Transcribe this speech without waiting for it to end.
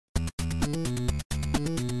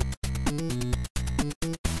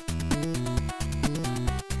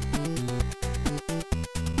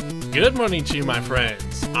Good morning to you, my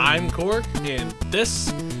friends. I'm Cork, and this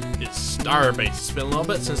is Starbase. It's been a little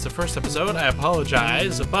bit since the first episode. I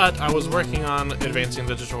apologize, but I was working on advancing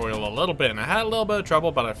the tutorial a little bit, and I had a little bit of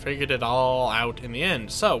trouble, but I figured it all out in the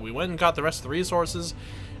end. So we went and got the rest of the resources,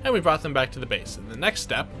 and we brought them back to the base. And the next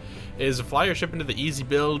step is to fly your ship into the easy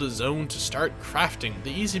build zone to start crafting.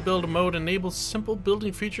 The easy build mode enables simple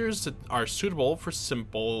building features that are suitable for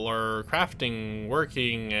simpler crafting,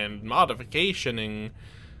 working, and modificationing.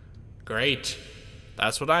 Great.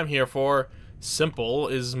 That's what I'm here for. Simple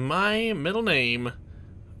is my middle name.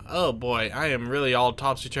 Oh boy, I am really all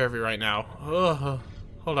topsy-turvy right now.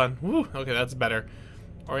 Hold on. Woo. Okay, that's better.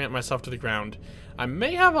 Orient myself to the ground. I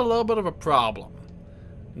may have a little bit of a problem.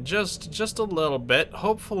 Just a little bit.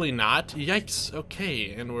 Hopefully not. Yikes.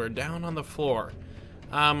 Okay, and we're down on the floor.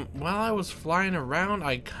 While I was flying around,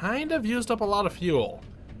 I kind of used up a lot of fuel.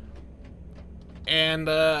 And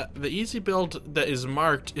the easy build that is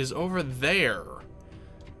marked is over there.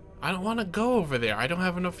 I don't want to go over there. I don't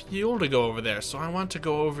have enough fuel to go over there, so I want to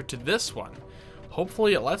go over to this one.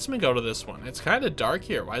 Hopefully it lets me go to this one. It's kind of dark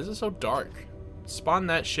here. Why is it so dark? Spawn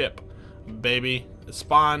that ship, baby.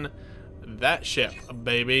 Spawn that ship,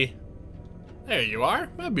 baby. There you are.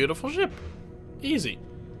 A beautiful ship. Easy.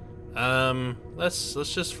 Let's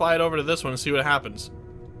just fly it over to this one and see what happens.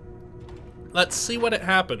 Let's see what it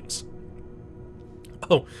happens.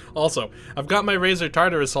 Oh, also, I've got my Razor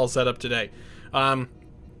Tartarus all set up today.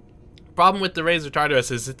 Problem with the Razor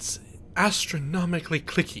Tartarus is it's astronomically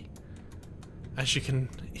clicky. As you can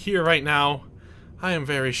hear right now, I am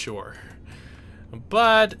very sure.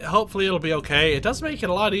 But hopefully it'll be okay. It does make it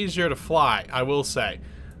a lot easier to fly, I will say.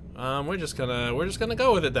 We're just gonna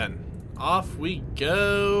go with it then. Off we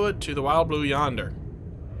go to the Wild Blue yonder.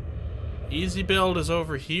 Easy build is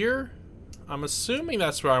over here. I'm assuming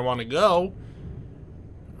that's where I want to go.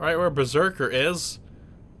 Right where Berserker is.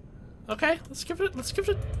 Okay, let's give it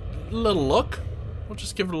a little look. We'll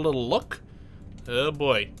just give it a little look. Oh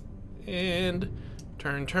boy. And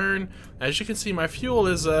turn. As you can see, my fuel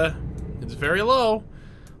is it's very low.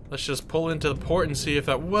 Let's just pull into the port and see if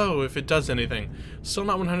that if it does anything. Still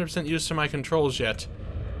not 100% used to my controls yet.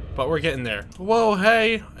 But we're getting there. Whoa,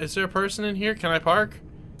 hey, is there a person in here? Can I park?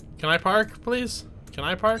 Can I park, please? Can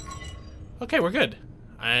I park? Okay, we're good.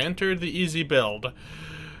 I entered the easy build.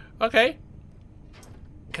 Okay.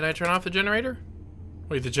 Can I turn off the generator?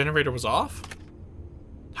 Wait, the generator was off?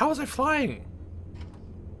 How was I flying?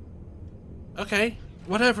 Okay,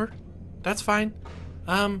 whatever. That's fine.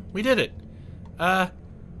 We did it.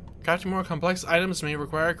 Crafting more complex items may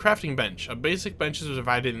require a crafting bench. A basic bench is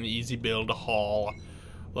provided in the easy build hall.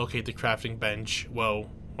 Locate the crafting bench. Whoa,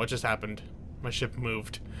 what just happened? My ship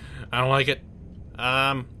moved. I don't like it.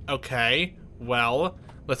 Okay. Well,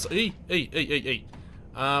 let's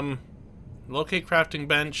locate crafting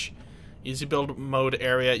bench, easy build mode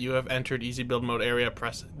area. You have entered easy build mode area.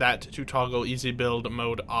 Press that to toggle easy build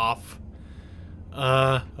mode off.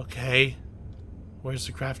 Okay. Where's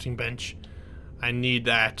the crafting bench? I need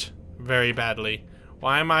that very badly.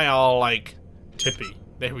 Why am I all like tippy?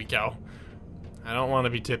 There we go. I don't want to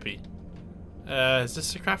be tippy. Is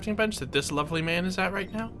this the crafting bench that this lovely man is at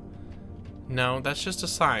right now? No, that's just a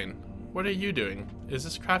sign. What are you doing? Is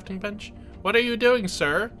this crafting bench? What are you doing,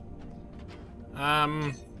 sir?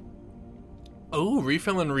 Oh,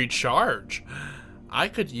 refill and recharge. I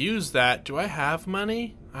could use that. Do I have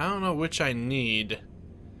money? I don't know which I need.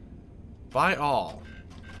 Buy all.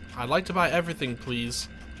 I'd like to buy everything, please.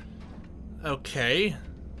 Okay.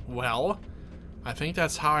 Well, I think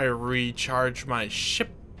that's how I recharge my ship.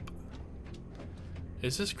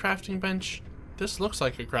 Is this crafting bench? This looks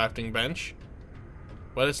like a crafting bench.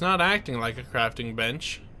 But it's not acting like a crafting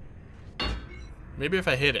bench. Maybe if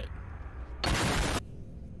I hit it.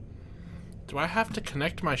 Do I have to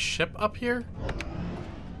connect my ship up here?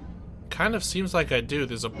 Kind of seems like I do.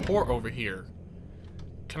 There's a port over here.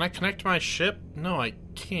 Can I connect my ship? No, I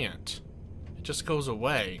can't. It just goes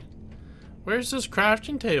away. Where's this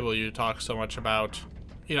crafting table you talk so much about?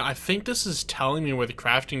 You know, I think this is telling me where the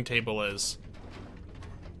crafting table is.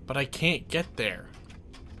 But I can't get there.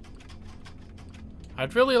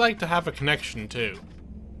 I'd really like to have a connection too.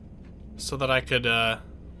 So that I could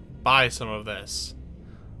buy some of this.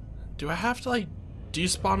 Do I have to like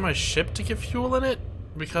despawn my ship to get fuel in it?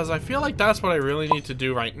 Because I feel like that's what I really need to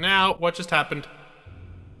do right now. What just happened?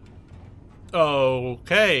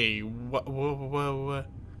 Okay.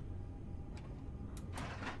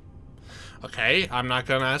 Okay, I'm not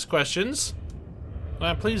gonna ask questions.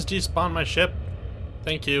 Please despawn my ship.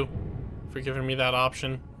 Thank you for giving me that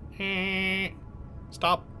option.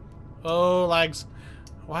 Stop. Oh, lags.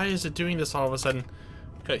 Why is it doing this all of a sudden?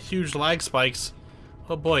 Got huge lag spikes.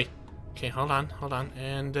 Oh boy. Okay, hold on,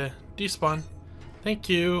 and despawn. Thank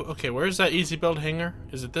you. Okay, where's that easy build hangar?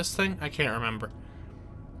 Is it this thing? I can't remember.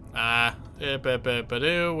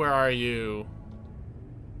 Where are you?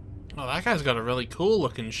 Oh, that guy's got a really cool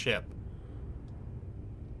looking ship.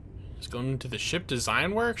 He's going into the ship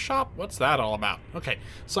design workshop? What's that all about? Okay,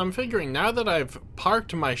 so I'm figuring now that I've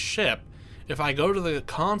parked my ship, if I go to the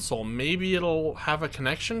console, maybe it'll have a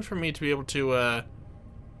connection for me to be able to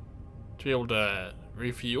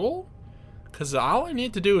refuel? Because all I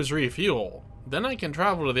need to do is refuel. Then I can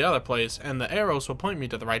travel to the other place, and the arrows will point me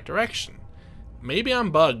to the right direction. Maybe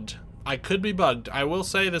I'm bugged. I could be bugged. I will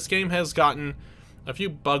say this game has gotten a few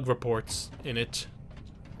bug reports in it.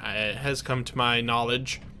 It has come to my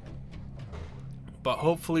knowledge. But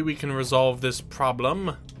hopefully we can resolve this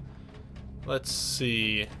problem. Let's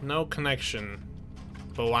see. No connection.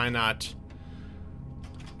 But why not?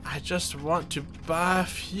 I just want to buy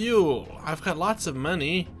fuel. I've got lots of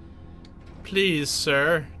money. Please,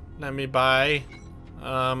 sir, let me buy.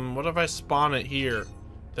 What if I spawn it here?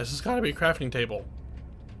 This has got to be a crafting table.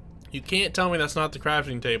 You can't tell me that's not the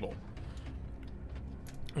crafting table.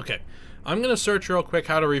 Okay, I'm gonna search real quick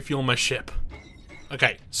how to refuel my ship.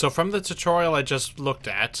 Okay, so from the tutorial I just looked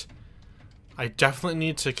at, I definitely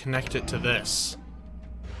need to connect it to this.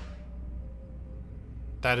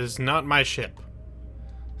 That is not my ship.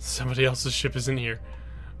 Somebody else's ship is in here.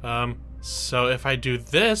 So if I do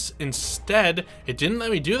this instead, it didn't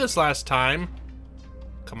let me do this last time.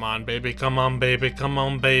 Come on, baby, come on, baby, come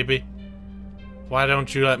on, baby. Why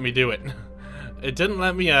don't you let me do it? It didn't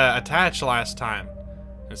let me attach last time.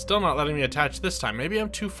 It's still not letting me attach this time. Maybe I'm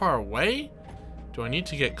too far away? Do I need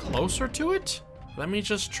to get closer to it? Let me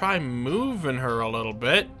just try moving her a little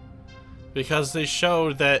bit. Because they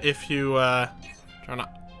showed that if you, try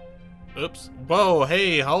not... Oops. Whoa,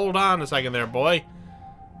 hey, hold on a second there, boy.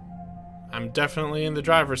 I'm definitely in the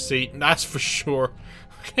driver's seat, that's for sure.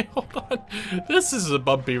 Okay, hold on. This is a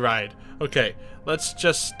bumpy ride. Okay, let's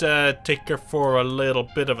just take her for a little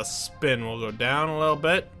bit of a spin. We'll go down a little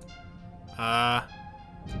bit. I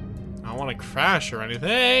don't want to crash or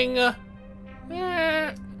anything. Oh,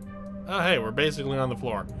 hey, we're basically on the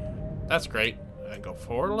floor. That's great. I go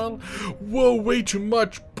forward a little. Whoa, way too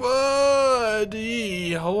much,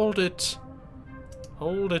 buddy. Hold it.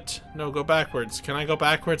 Hold it. No, go backwards. Can I go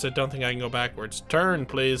backwards? I don't think I can go backwards. Turn,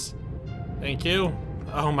 please. Thank you.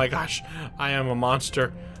 Oh my gosh, I am a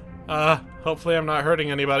monster. Hopefully I'm not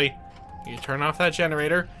hurting anybody. You turn off that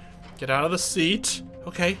generator. Get out of the seat.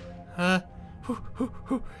 Okay.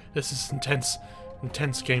 This is intense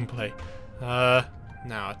gameplay.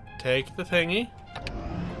 Now take the thingy.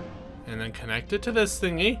 And then connect it to this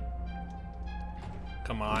thingy.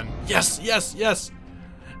 Come on. Yes, yes, yes!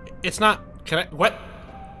 It's not connect. What?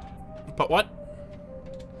 But what?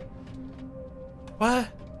 What?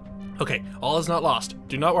 Okay, all is not lost.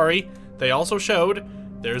 Do not worry. They also showed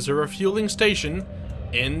there's a refueling station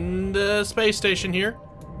in the space station here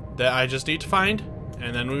that I just need to find,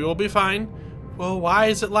 and then we will be fine. Well, why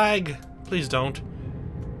is it lag? Please don't.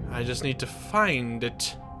 I just need to find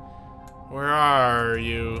it. Where are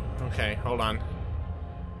you? Okay, hold on.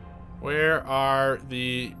 Where are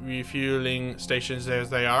the refueling stations? There's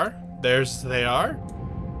they are. There's they are.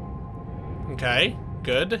 Okay,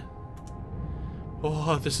 good.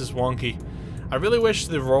 Oh, this is wonky. I really wish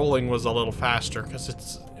the rolling was a little faster, because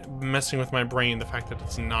it's messing with my brain, the fact that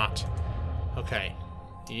it's not. Okay.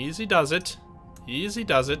 Easy does it. Easy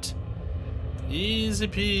does it. Easy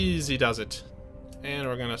peasy does it. And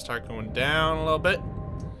we're gonna start going down a little bit.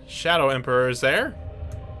 Shadow Emperor is there.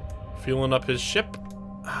 Fueling up his ship.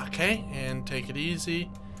 Okay, and take it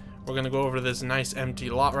easy. We're gonna go over to this nice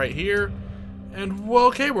empty lot right here. And, well,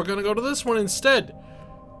 okay, we're gonna go to this one instead.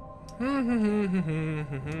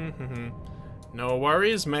 No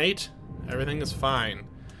worries, mate. Everything is fine.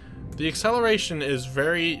 The acceleration is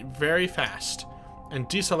very, very fast. And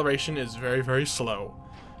deceleration is very, very slow.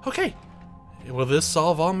 Okay. Will this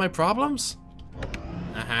solve all my problems?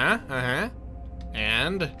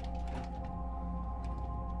 And...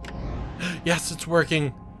 Yes, it's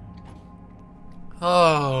working.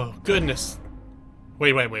 Oh, goodness.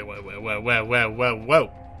 Wait.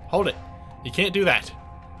 Whoa. Hold it. You can't do that.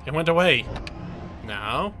 It went away.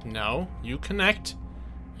 No. You connect.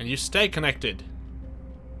 And you stay connected.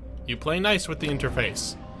 You play nice with the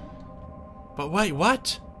interface. But wait,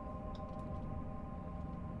 what?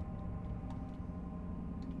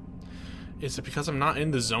 Is it because I'm not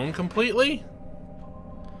in the zone completely?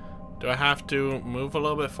 Do I have to move a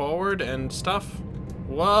little bit forward and stuff?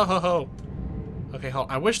 Whoa! Okay, hold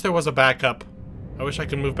on. I wish there was a backup. I wish I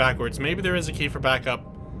could move backwards. Maybe there is a key for backup.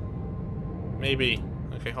 Maybe.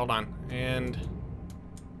 Okay, hold on. And...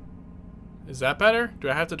 Is that better? Do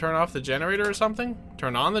I have to turn off the generator or something?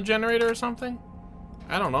 Turn on the generator or something?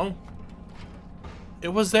 I don't know. It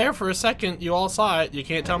was there for a second. You all saw it. You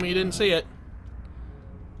can't tell me you didn't see it.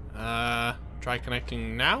 Try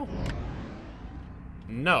connecting now?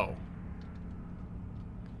 No.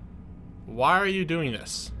 Why are you doing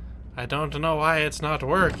this? I don't know why it's not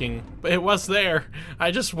working, but it was there.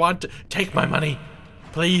 I just want to take my money.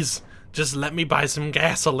 Please, just let me buy some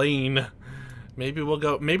gasoline. Maybe we'll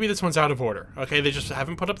go, maybe this one's out of order. Okay, they just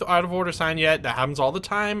haven't put up the out of order sign yet. That happens all the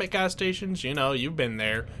time at gas stations. You know, you've been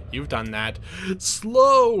there. You've done that.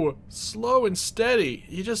 Slow, slow and steady.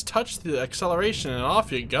 You just touch the acceleration and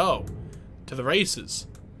off you go. To the races.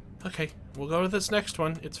 Okay, we'll go to this next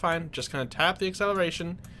one. It's fine. Just gonna tap the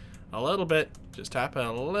acceleration a little bit. Just tap it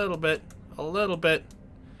a little bit. A little bit.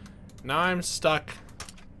 Now I'm stuck.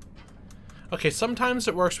 Okay, sometimes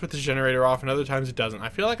it works with the generator off and other times it doesn't. I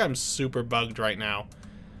feel like I'm super bugged right now.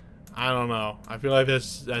 I don't know. I feel like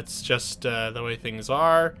that's just the way things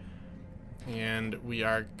are. And we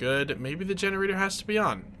are good. Maybe the generator has to be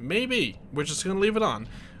on. Maybe. We're just going to leave it on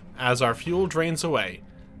as our fuel drains away.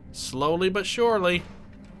 Slowly but surely.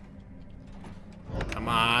 Come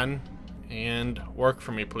on. And work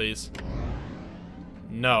for me, please.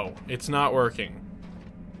 No, it's not working.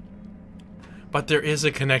 But there is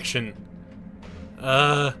a connection.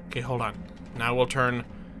 Okay, hold on. Now we'll turn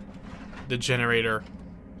the generator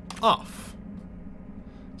off.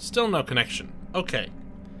 Still no connection. Okay.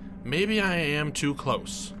 Maybe I am too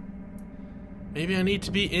close. Maybe I need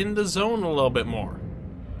to be in the zone a little bit more.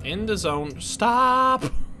 In the zone. Stop!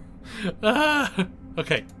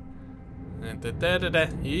 Okay.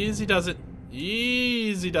 Easy does it.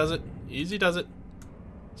 Easy does it. Easy does it.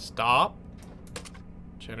 Stop.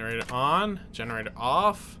 Generator on. Generator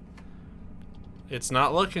off. It's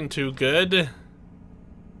not looking too good.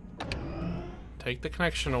 Take the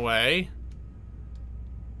connection away.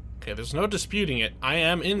 Okay, there's no disputing it. I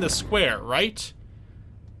am in the square, right?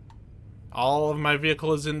 All of my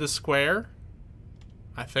vehicle is in the square.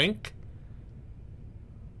 I think.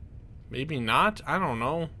 Maybe not. I don't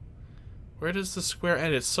know. Where does the square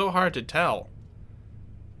end? It's so hard to tell.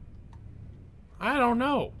 I don't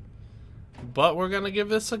know. But we're gonna give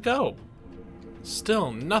this a go.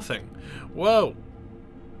 Still nothing. Whoa.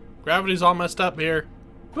 Gravity's all messed up here.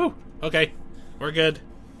 Whew. Okay. We're good.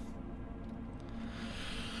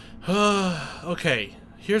 Okay.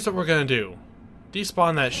 Here's what we're gonna do.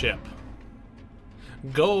 Despawn that ship.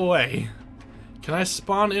 Go away. Can I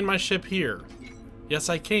spawn in my ship here? Yes,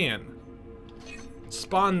 I can.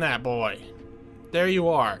 Spawn that boy. There you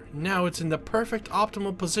are. Now it's in the perfect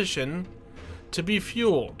optimal position to be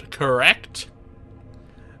fueled, correct?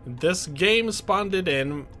 This game spawned it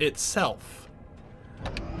in itself.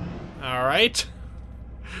 Alright.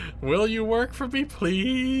 Will you work for me,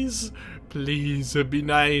 please? Please, be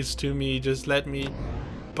nice to me. Just let me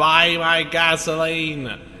buy my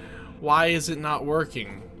gasoline. Why is it not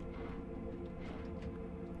working?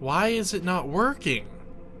 Why is it not working?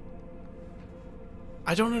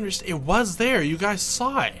 I don't understand. It was there. You guys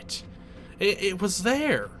saw it. It was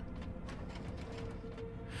there.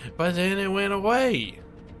 But then it went away.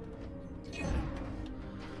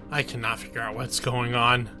 I cannot figure out what's going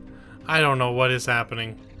on. I don't know what is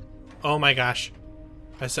happening. Oh my gosh.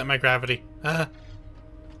 I set my gravity.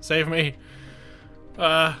 Save me.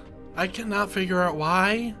 I cannot figure out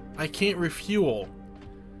why I can't refuel.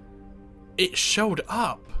 It showed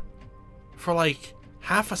up for like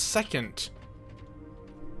half a second.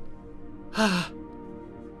 I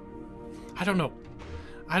don't know.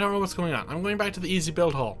 I don't know what's going on. I'm going back to the easy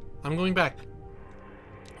build hall. I'm going back.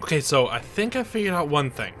 Okay, so I think I figured out one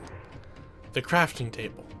thing. The crafting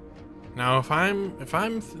table. Now, if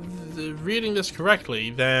I'm reading this correctly,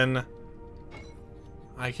 then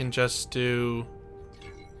I can just do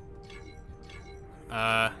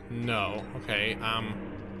no. Okay.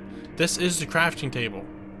 This is the crafting table.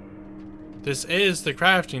 This is the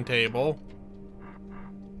crafting table.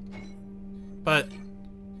 But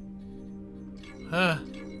how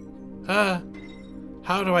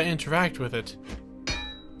do I interact with it?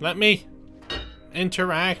 Let me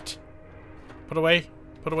interact. Put away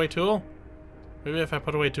tool? Maybe if I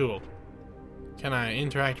put away tool. Can I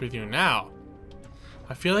interact with you now?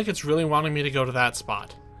 I feel like it's really wanting me to go to that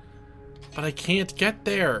spot. But I can't get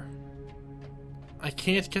there. I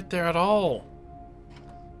can't get there at all.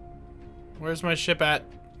 Where's my ship at?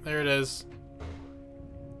 There it is.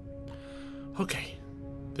 Okay.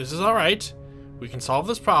 This is alright. We can solve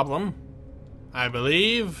this problem. I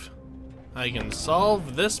believe I can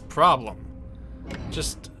solve this problem.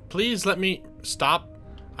 Just please let me stop.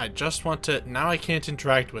 I just want to... Now I can't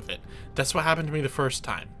interact with it. That's what happened to me the first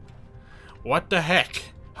time. What the heck?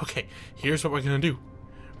 Okay, here's what we're gonna do.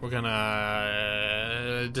 We're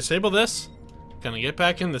gonna disable this. Gonna get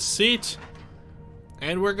back in the seat.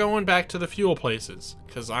 And we're going back to the fuel places.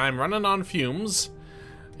 Because I'm running on fumes.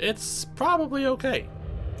 It's probably okay.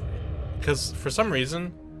 Because for some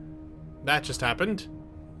reason, that just happened.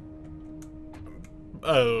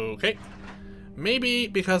 Okay. Maybe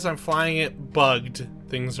because I'm flying it bugged,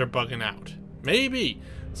 things are bugging out. Maybe.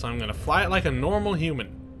 So I'm gonna fly it like a normal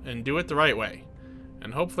human and do it the right way.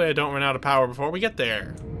 And hopefully I don't run out of power before we get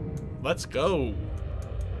there. Let's go.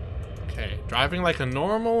 Okay, driving like a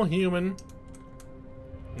normal human.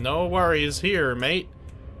 No worries here, mate.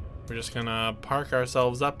 We're just gonna park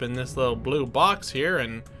ourselves up in this little blue box here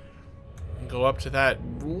and go up to that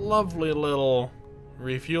lovely little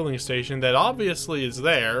refueling station that obviously is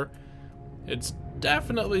there. It's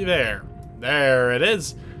definitely there. There it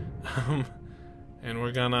is. And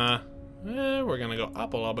we're gonna go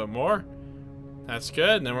up a little bit more. That's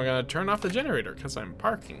good. And then we're gonna turn off the generator because I'm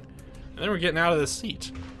parking. And then we're getting out of this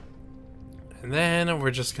seat. And then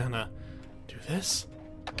we're just gonna do this.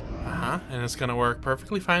 And it's gonna work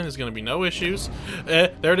perfectly fine. There's gonna be no issues.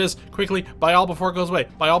 There it is. Quickly, buy all before it goes away.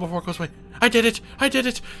 Buy all before it goes away. I did it. I did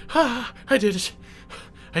it. I did it.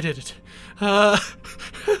 I did it.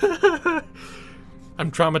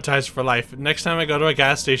 I'm traumatized for life. Next time I go to a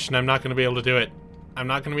gas station, I'm not gonna be able to do it. I'm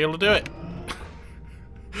not gonna be able to do it.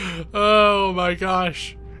 Oh my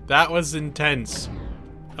gosh. That was intense.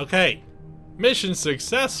 Okay. Mission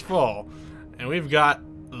successful. And we've got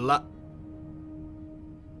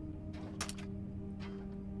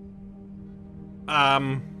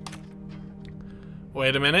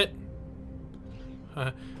wait a minute.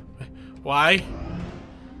 Why?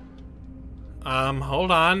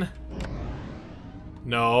 Hold on.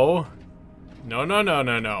 No. No, no, no,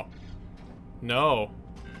 no, no. No.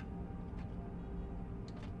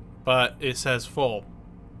 But it says full.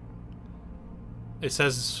 It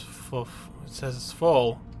says full. It says it's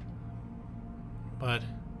full. But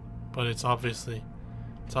it's obviously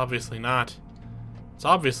not. It's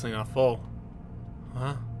obviously not full.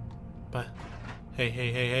 Huh? But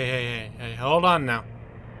hey, hold on now.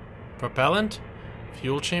 Propellant?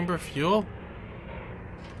 Fuel chamber fuel?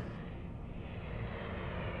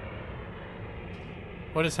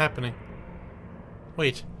 What is happening?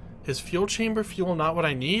 Wait, is fuel chamber fuel not what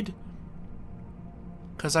I need?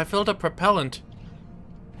 Because I filled up propellant.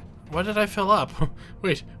 What did I fill up?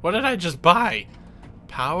 Wait, what did I just buy?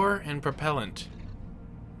 Power and propellant.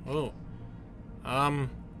 Oh.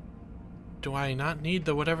 Do I not need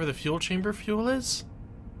the whatever the fuel chamber fuel is?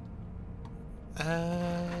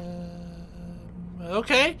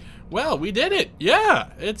 Okay. Well, we did it. Yeah,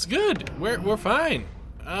 it's good. We're fine.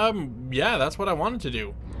 Yeah, that's what I wanted to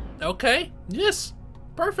do. Okay. Yes.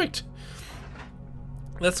 Perfect.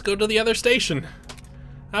 Let's go to the other station.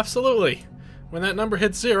 Absolutely. When that number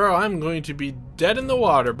hits 0, I'm going to be dead in the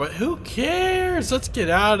water, but who cares? Let's get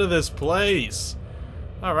out of this place.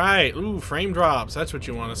 Alright, ooh, frame drops. That's what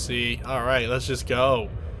you want to see. Alright, let's just go.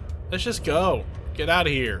 Let's just go. Get out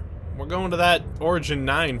of here. We're going to that Origin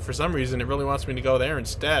 9. For some reason, it really wants me to go there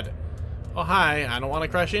instead. Oh, hi. I don't want to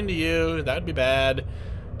crash into you. That would be bad.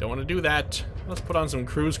 Don't want to do that. Let's put on some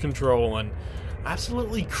cruise control and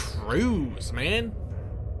absolutely cruise, man.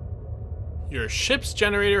 Your ship's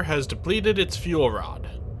generator has depleted its fuel rod.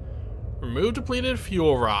 Remove depleted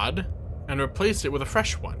fuel rod and replace it with a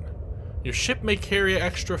fresh one. Your ship may carry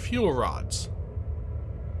extra fuel rods.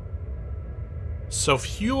 So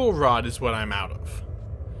fuel rod is what I'm out of.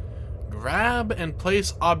 Grab and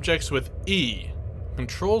place objects with E.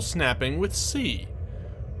 Control snapping with C.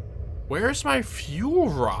 Where's my fuel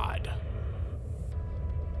rod?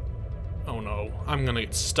 Oh no, I'm gonna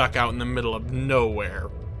get stuck out in the middle of nowhere.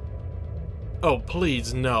 Oh,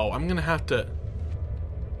 please, no. I'm gonna have to...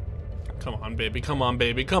 Come on, baby. Come on,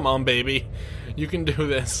 baby. Come on, baby. You can do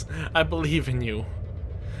this. I believe in you.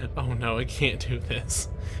 Oh, no, I can't do this.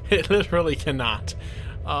 It literally cannot.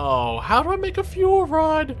 Oh, how do I make a fuel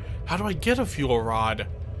rod? How do I get a fuel rod?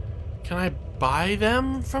 Can I buy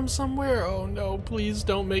them from somewhere? Oh, no, please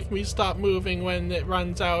don't make me stop moving when it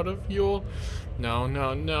runs out of fuel. No,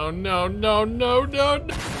 no, no, no, no, no, no,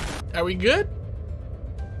 no. Are we good?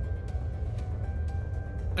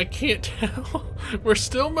 I can't tell. We're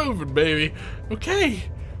still moving, baby. Okay.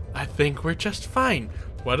 I think we're just fine.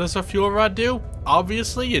 What does a fuel rod do?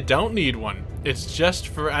 Obviously, you don't need one. It's just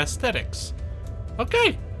for aesthetics.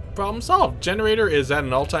 Okay. Problem solved. Generator is at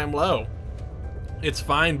an all-time low. It's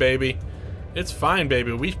fine, baby. It's fine,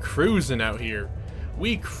 baby. We cruising out here.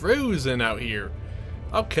 We cruising out here.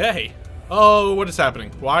 Okay. Oh, what is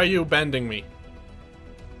happening? Why are you bending me?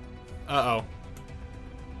 Uh-oh.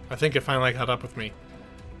 I think it finally caught up with me.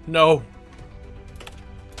 No.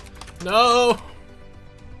 No.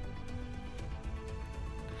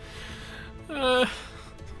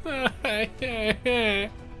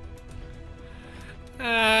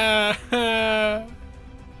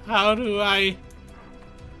 How do I...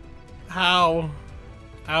 How?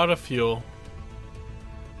 Out of fuel.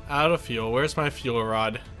 Out of fuel. Where's my fuel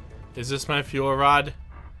rod? Is this my fuel rod?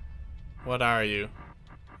 What are you?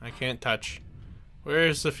 I can't touch.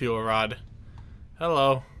 Where's the fuel rod?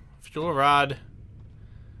 Hello. Fuel rod.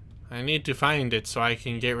 I need to find it so I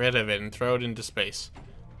can get rid of it and throw it into space.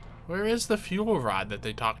 Where is the fuel rod that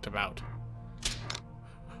they talked about?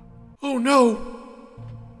 Oh no!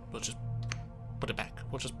 We'll just put it back.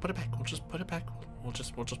 We'll just put it back. We'll just put it back. We'll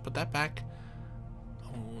just put that back.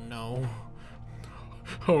 Oh no.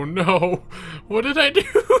 Oh no. What did I do?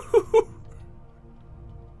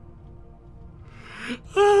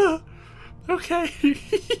 Okay.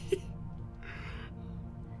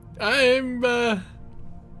 I'm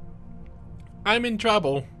in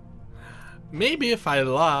trouble. Maybe if I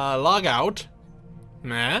log out,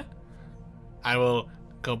 I will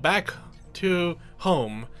go back to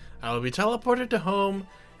home. I will be teleported to home.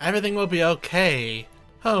 Everything will be okay.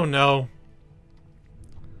 Oh no.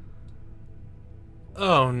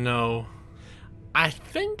 Oh no. I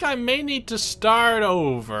think I may need to start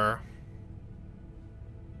over.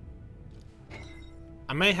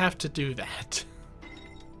 I may have to do that.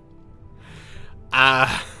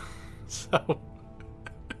 So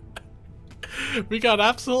we got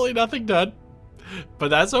absolutely nothing done, but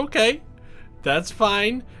that's okay. That's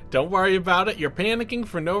fine. Don't worry about it. You're panicking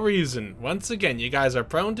for no reason. Once again, you guys are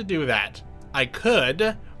prone to do that. I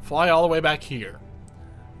could fly all the way back here,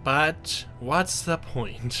 but what's the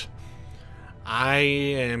point? I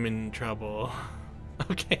am in trouble.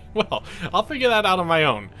 Okay, well, I'll figure that out on my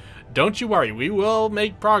own. Don't you worry. We will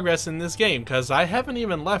make progress in this game, because I haven't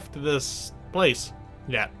even left this place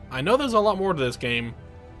yet. I know there's a lot more to this game,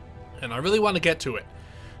 and I really want to get to it.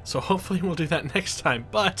 So hopefully we'll do that next time.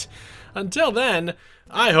 But until then,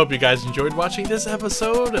 I hope you guys enjoyed watching this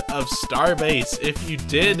episode of Starbase. If you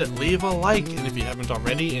did, leave a like. And if you haven't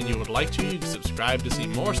already and you would like to, you can subscribe to see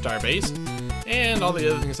more Starbase and all the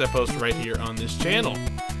other things I post right here on this channel.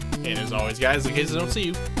 And as always, guys, in case I don't see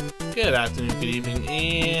you, good afternoon, good evening,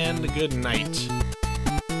 and good night.